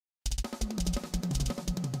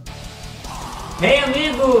Hey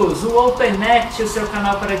amigos, o Open Act, o seu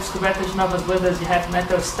canal para a descoberta de novas bandas de heavy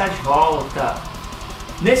metal, está de volta.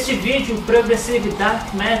 Neste vídeo, o Progressive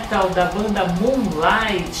Dark Metal da banda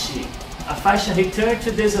Moonlyght, a faixa Return to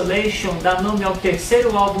Desolation dá nome ao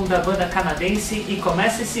terceiro álbum da banda canadense e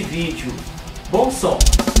começa esse vídeo. Bom som!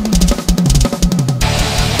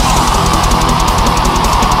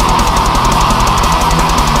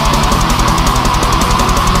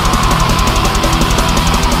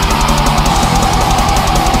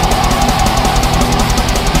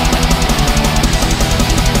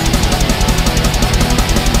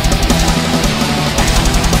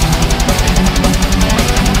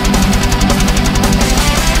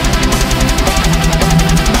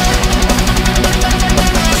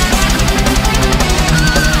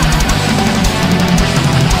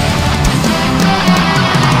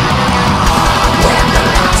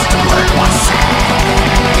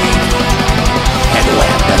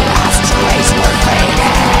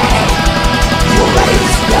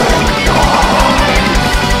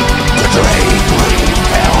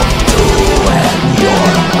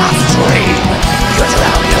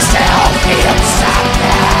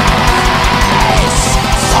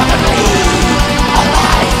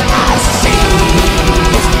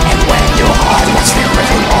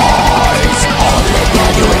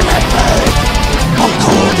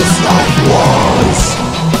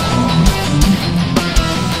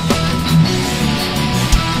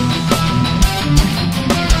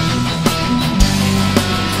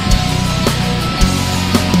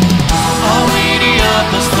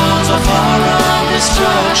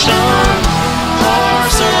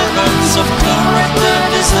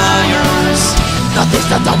 Nothing's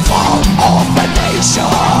the downfall of a nation,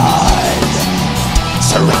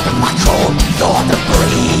 surrounded by cold northern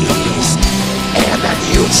breeze, and a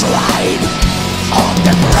new trade on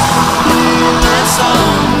the ground.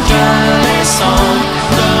 Laissons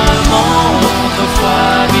le monde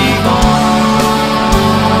vivant.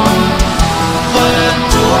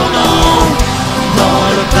 Retournons dans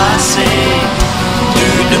le passé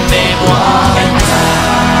d'une mémoire éternelle.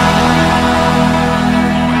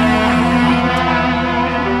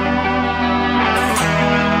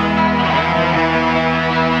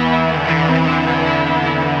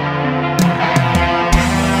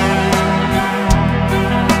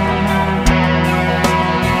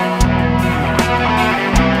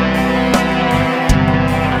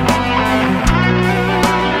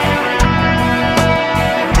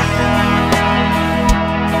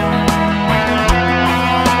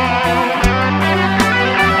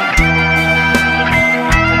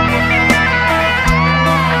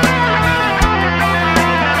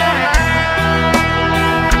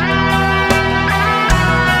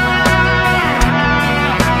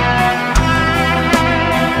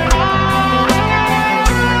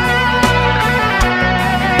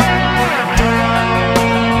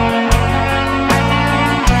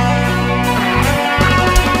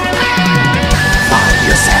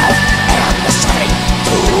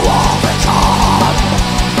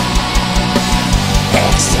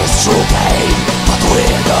 True pain, but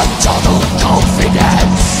with a total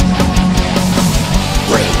confidence.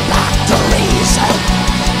 Bring back the reason,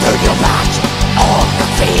 turn your back on the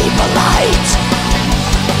feeble light.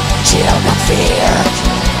 Chill the fear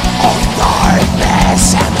of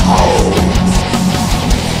darkness and hope.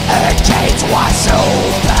 A gate was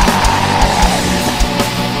open.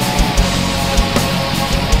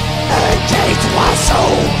 A gate was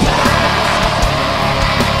open.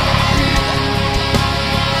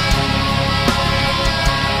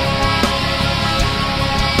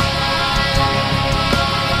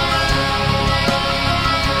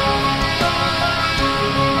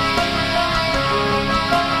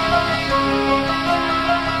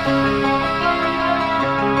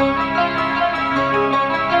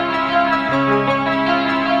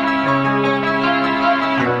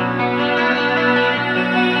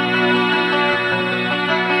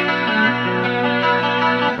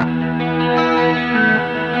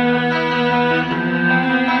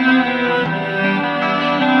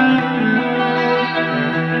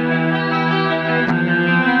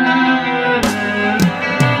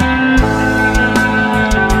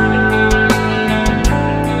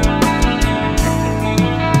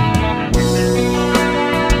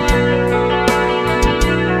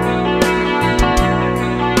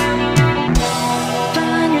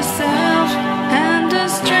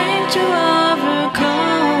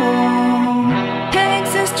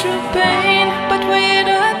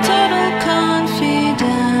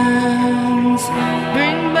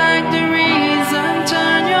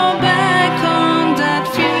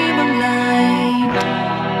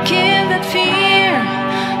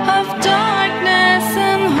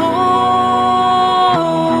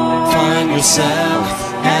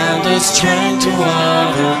 strength to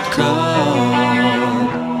overcome.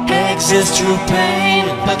 Exist through pain,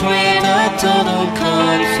 but with a total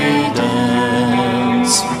confidence.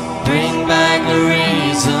 Bring back the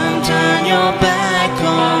reason, turn your back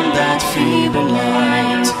on that feeble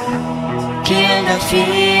light. Kill that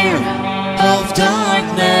fear of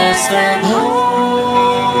darkness and hope.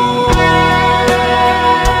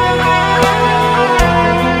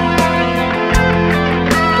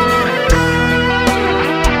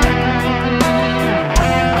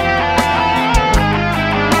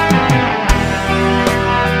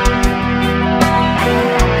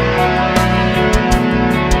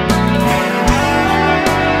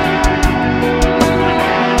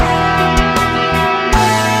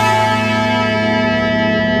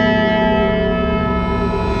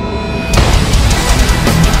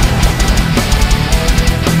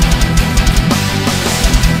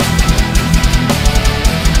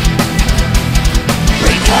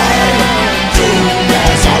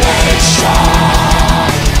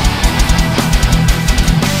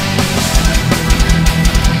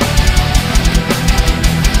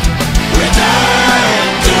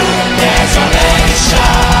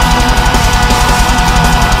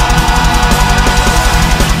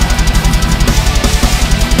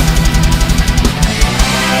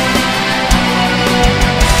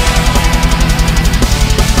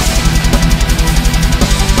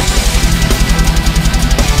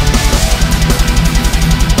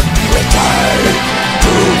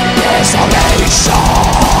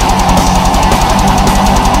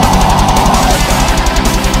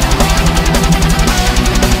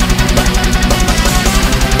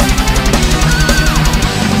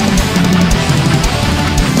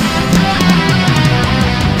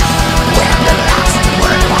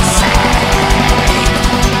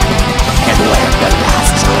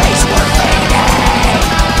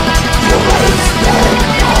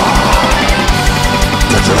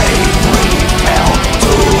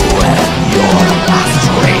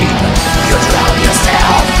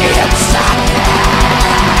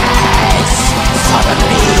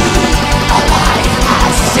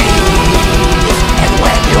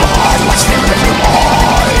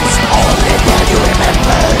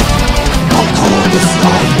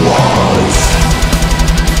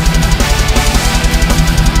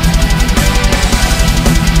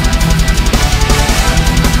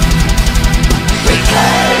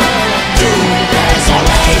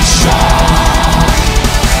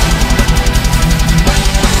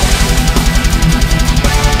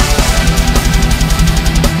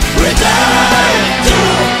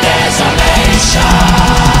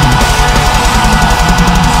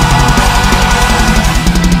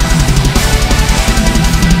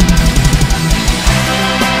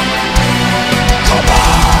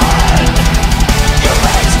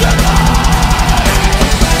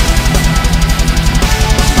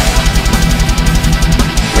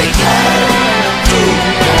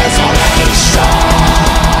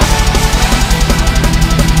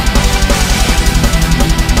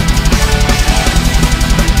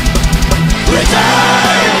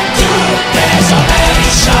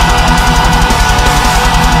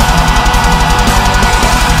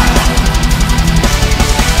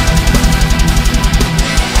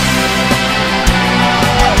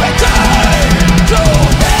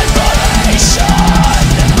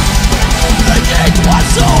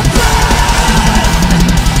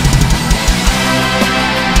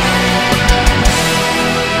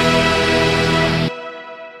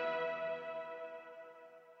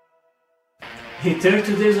 Return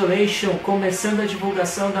to Desolation, começando a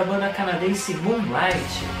divulgação da banda canadense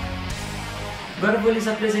Moonlyght. Agora vou lhes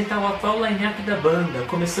apresentar o atual line-up da banda,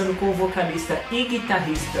 começando com o vocalista e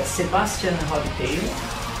guitarrista Sebastien Robitaille,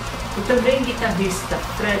 o também guitarrista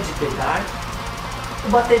Bedard, o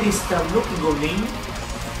baterista Luc Gaulin,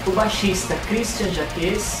 o baixista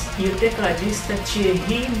Jacques e o tecladista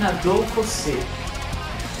Thierry Nadeau-Cossette.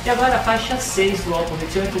 E agora a faixa 6 do álbum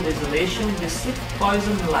Return to Desolation, The Sweet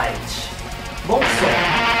Poison Light. Bom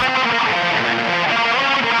som!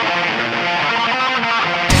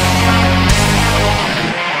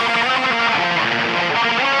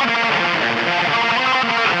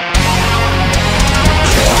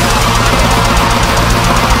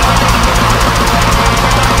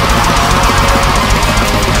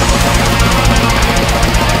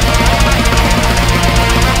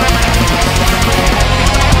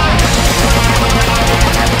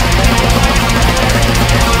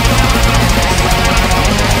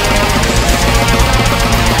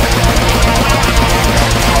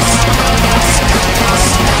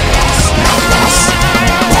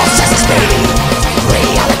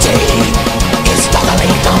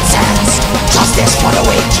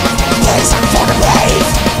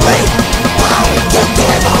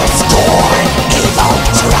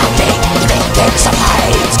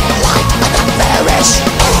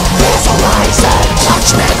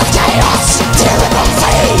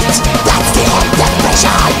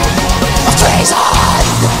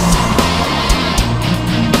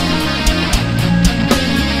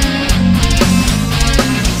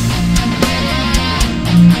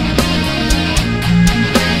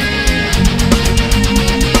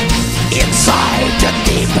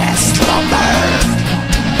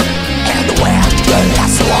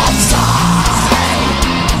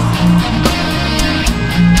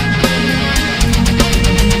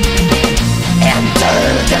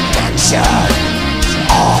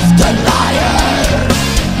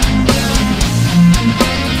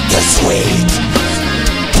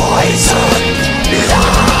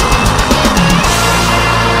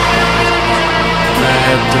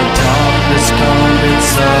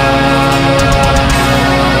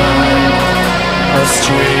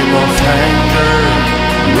 stream of anger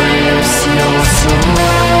rips your soul.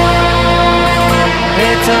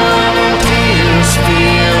 Eternal tears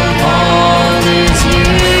fill all these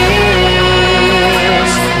years,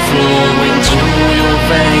 flowing through your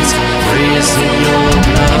veins, freezing your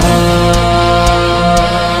blood.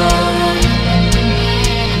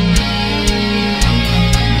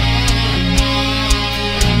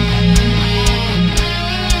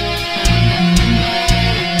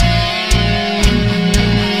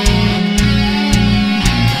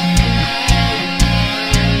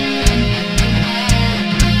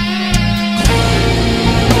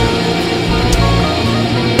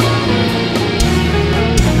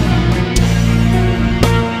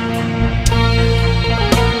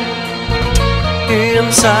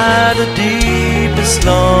 Inside the deepest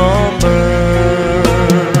slumber,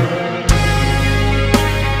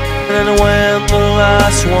 and when the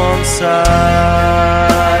last one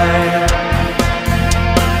sighed,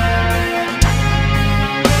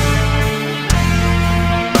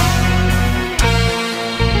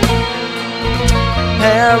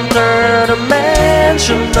 enter the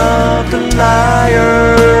mansion of the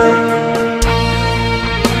liar.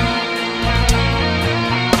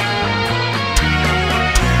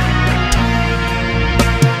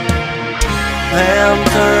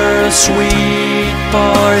 Enter the sweet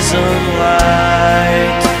poison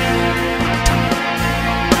light.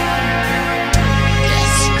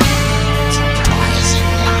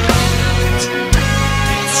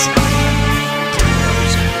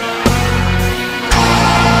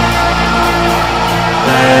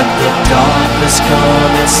 Let the darkness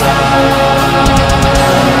come inside.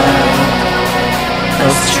 A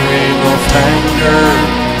stream of anger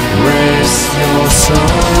raise your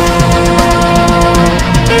soul.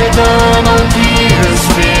 Eternal tears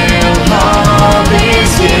fill all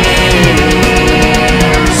these years,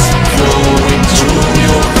 flowing through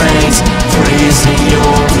your veins, freezing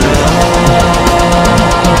your blood,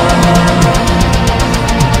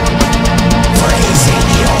 freezing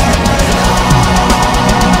your blood.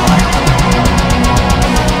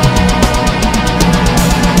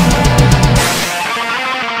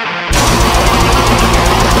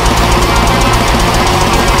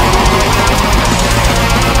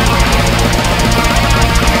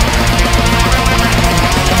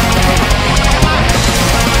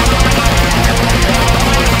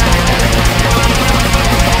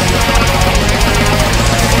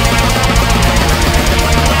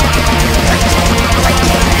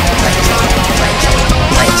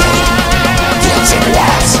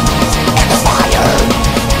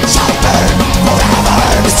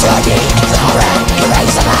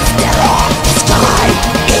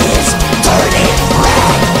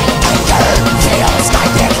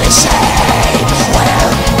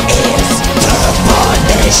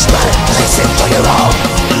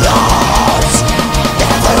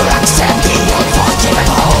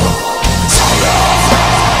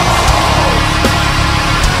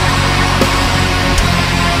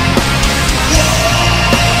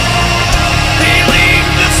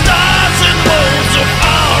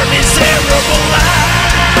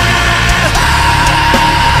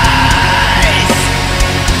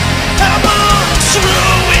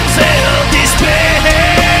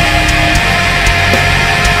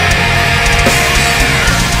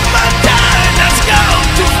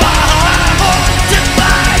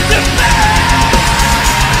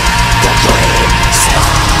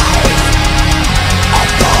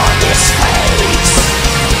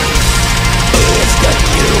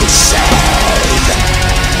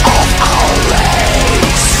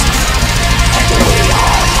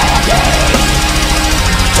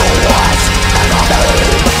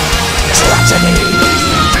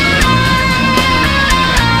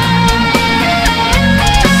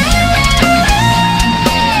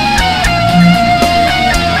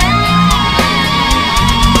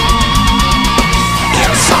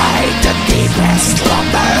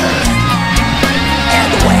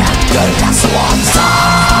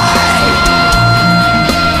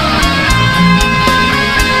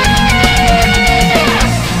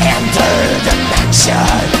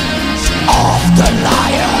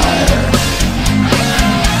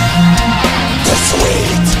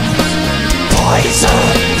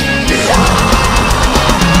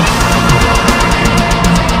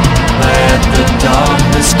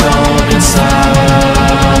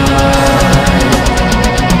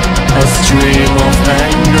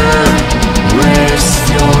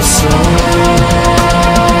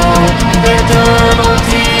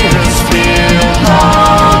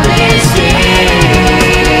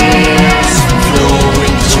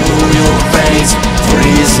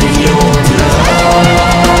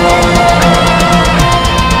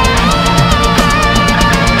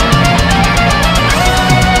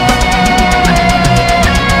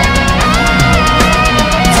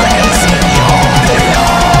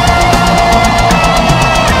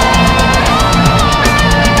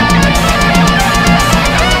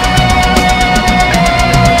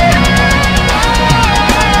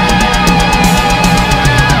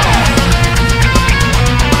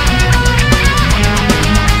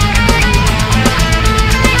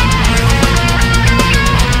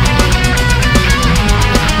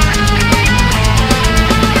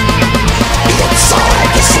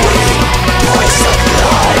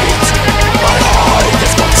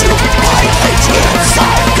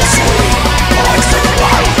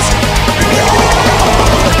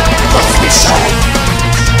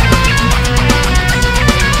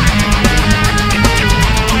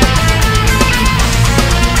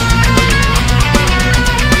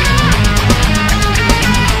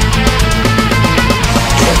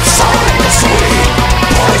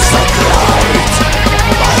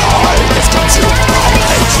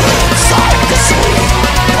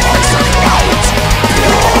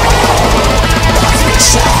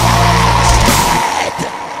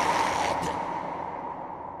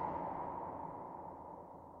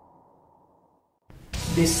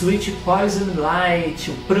 The Sweet Poison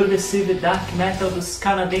Light, o progressive dark metal dos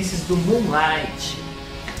canadenses do Moonlyght.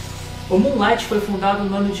 O Moonlyght foi fundado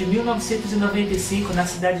no ano de 1995 na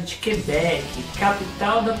cidade de Quebec,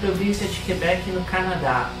 capital da província de Quebec, no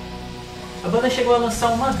Canadá. A banda chegou a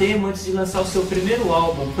lançar uma demo antes de lançar o seu primeiro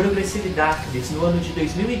álbum, Progressive Darkness, no ano de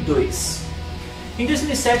 2002. Em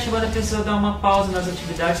 2007, a banda precisou dar uma pausa nas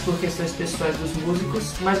atividades por questões pessoais dos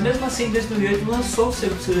músicos, mas mesmo assim em 2008 lançou o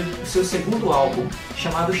seu segundo álbum,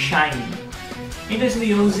 chamado Shine. Em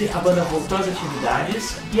 2011, a banda voltou às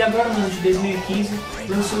atividades e agora no ano de 2015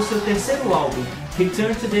 lançou o seu terceiro álbum,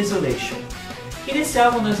 Return to Desolation. E nesse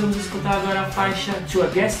álbum nós vamos escutar agora a faixa To a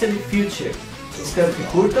Ghastly Future. Espero que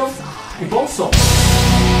curtam e bom som!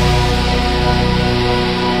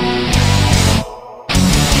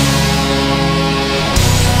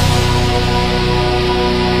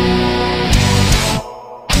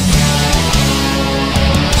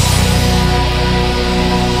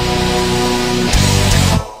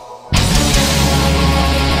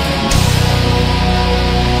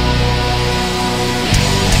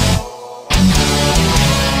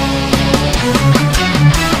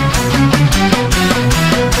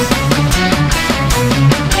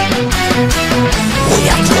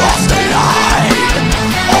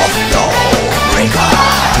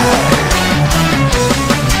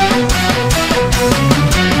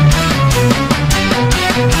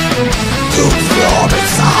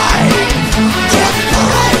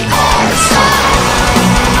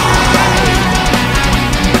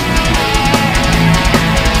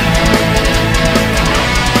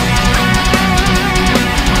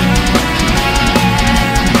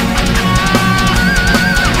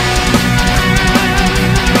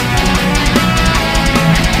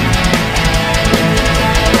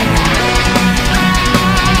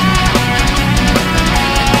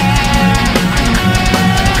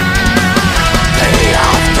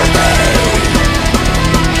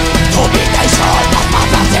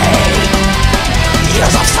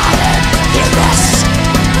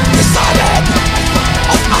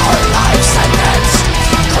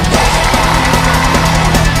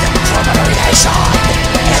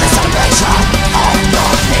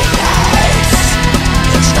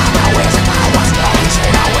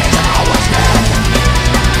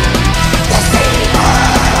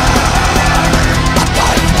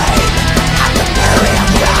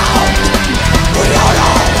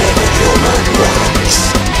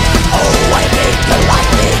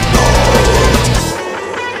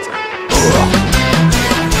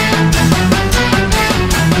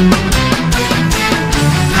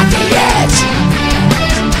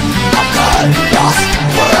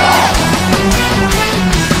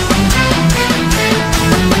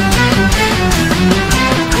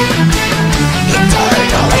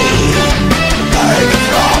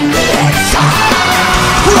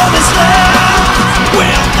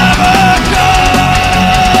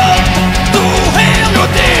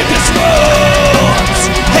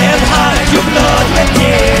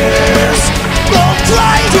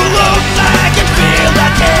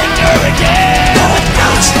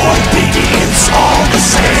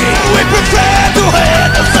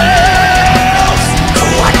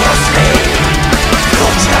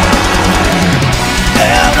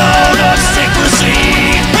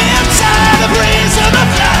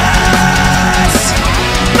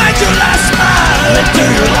 Make your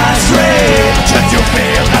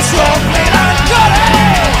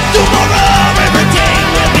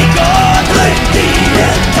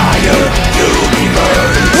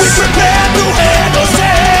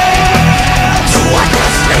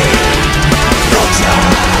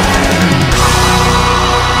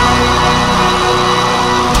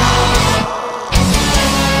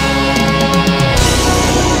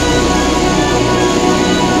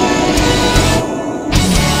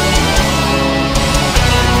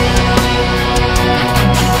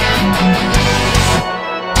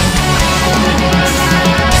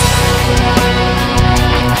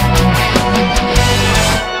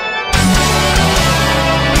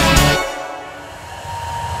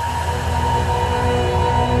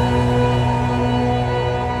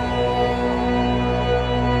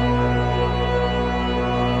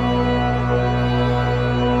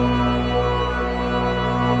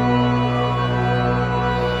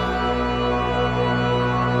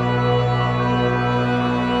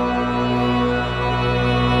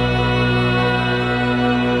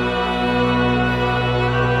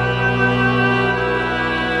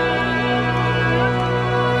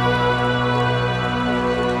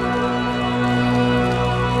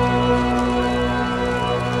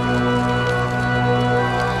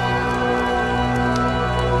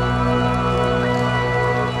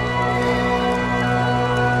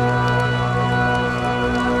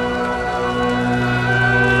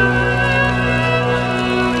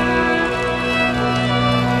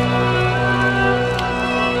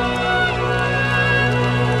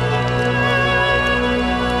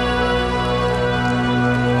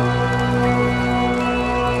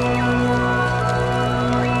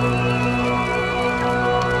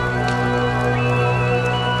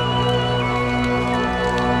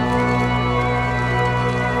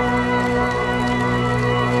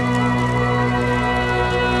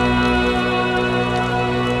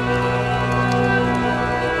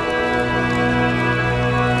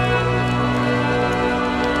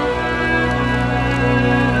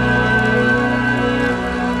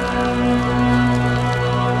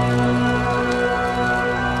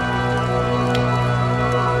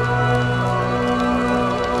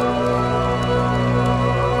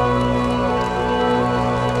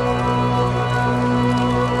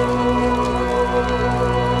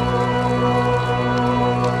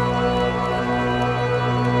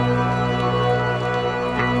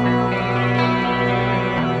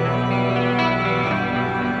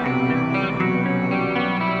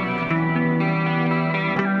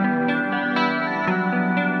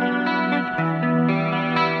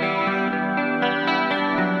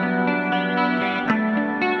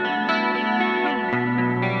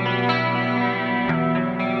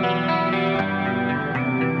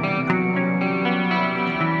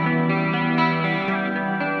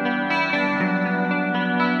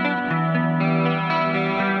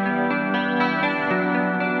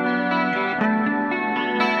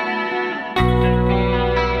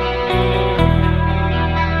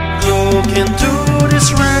into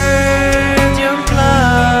this radiant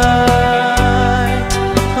light,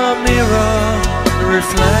 a mirror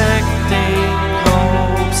reflecting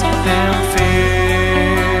hopes and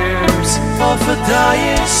fears of a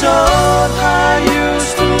dying soul I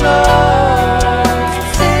used to love,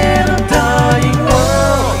 in a dying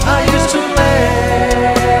world I used to live.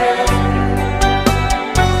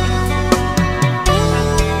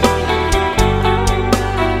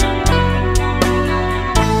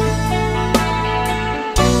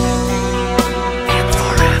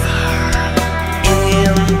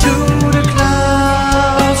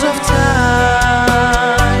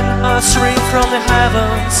 From the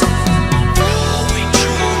heavens, flowing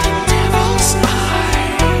through the devil's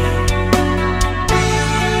eye,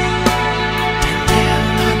 and then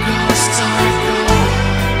the ghosts are gone,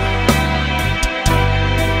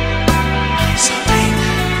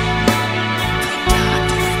 isolated from that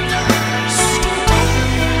winter's embrace.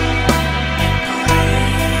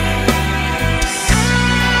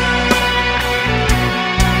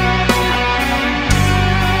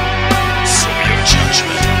 So your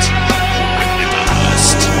judgment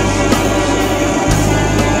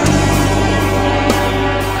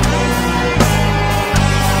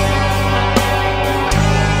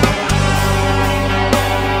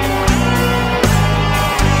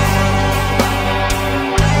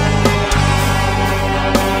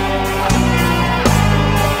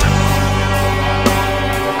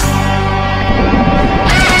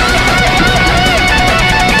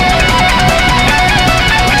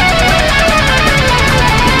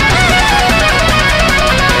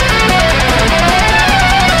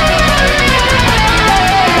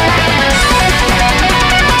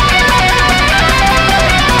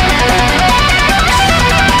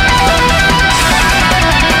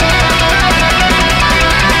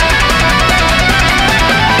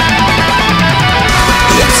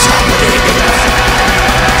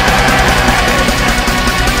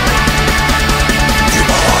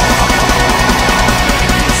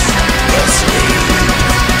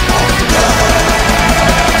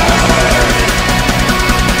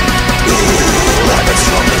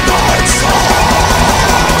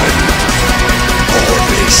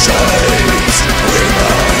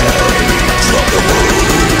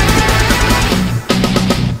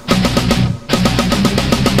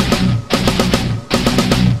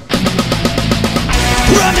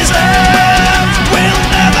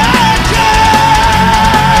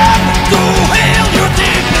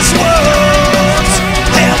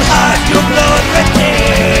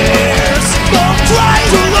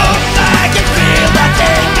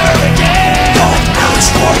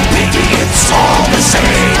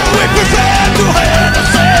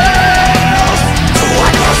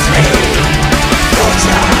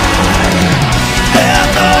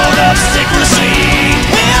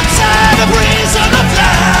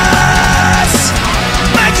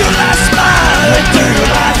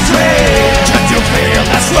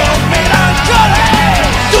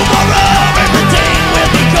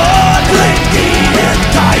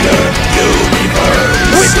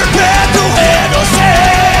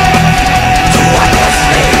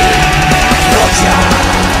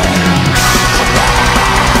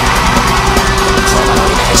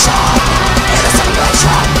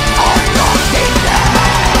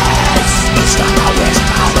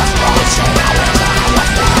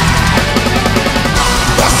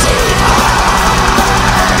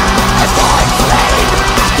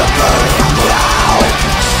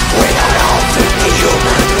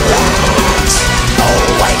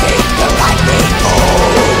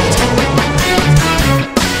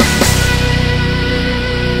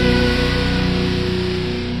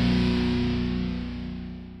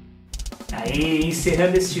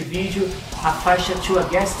encerrando este vídeo, a faixa To a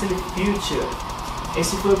Ghastly Future.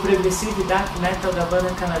 Esse foi o progressivo dark metal da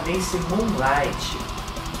banda canadense Moonlyght.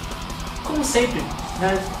 Como sempre,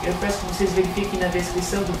 eu peço que vocês verifiquem na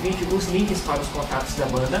descrição do vídeo os links para os contatos da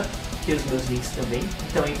banda, e os meus links também.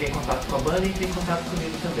 Então entre em contato com a banda e entre em contato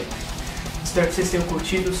comigo também. Espero que vocês tenham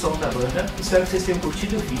curtido o som da banda, espero que vocês tenham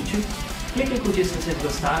curtido o vídeo. Cliquem em curtir se vocês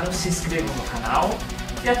gostaram, se inscrevam no canal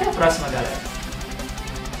e até a próxima, galera!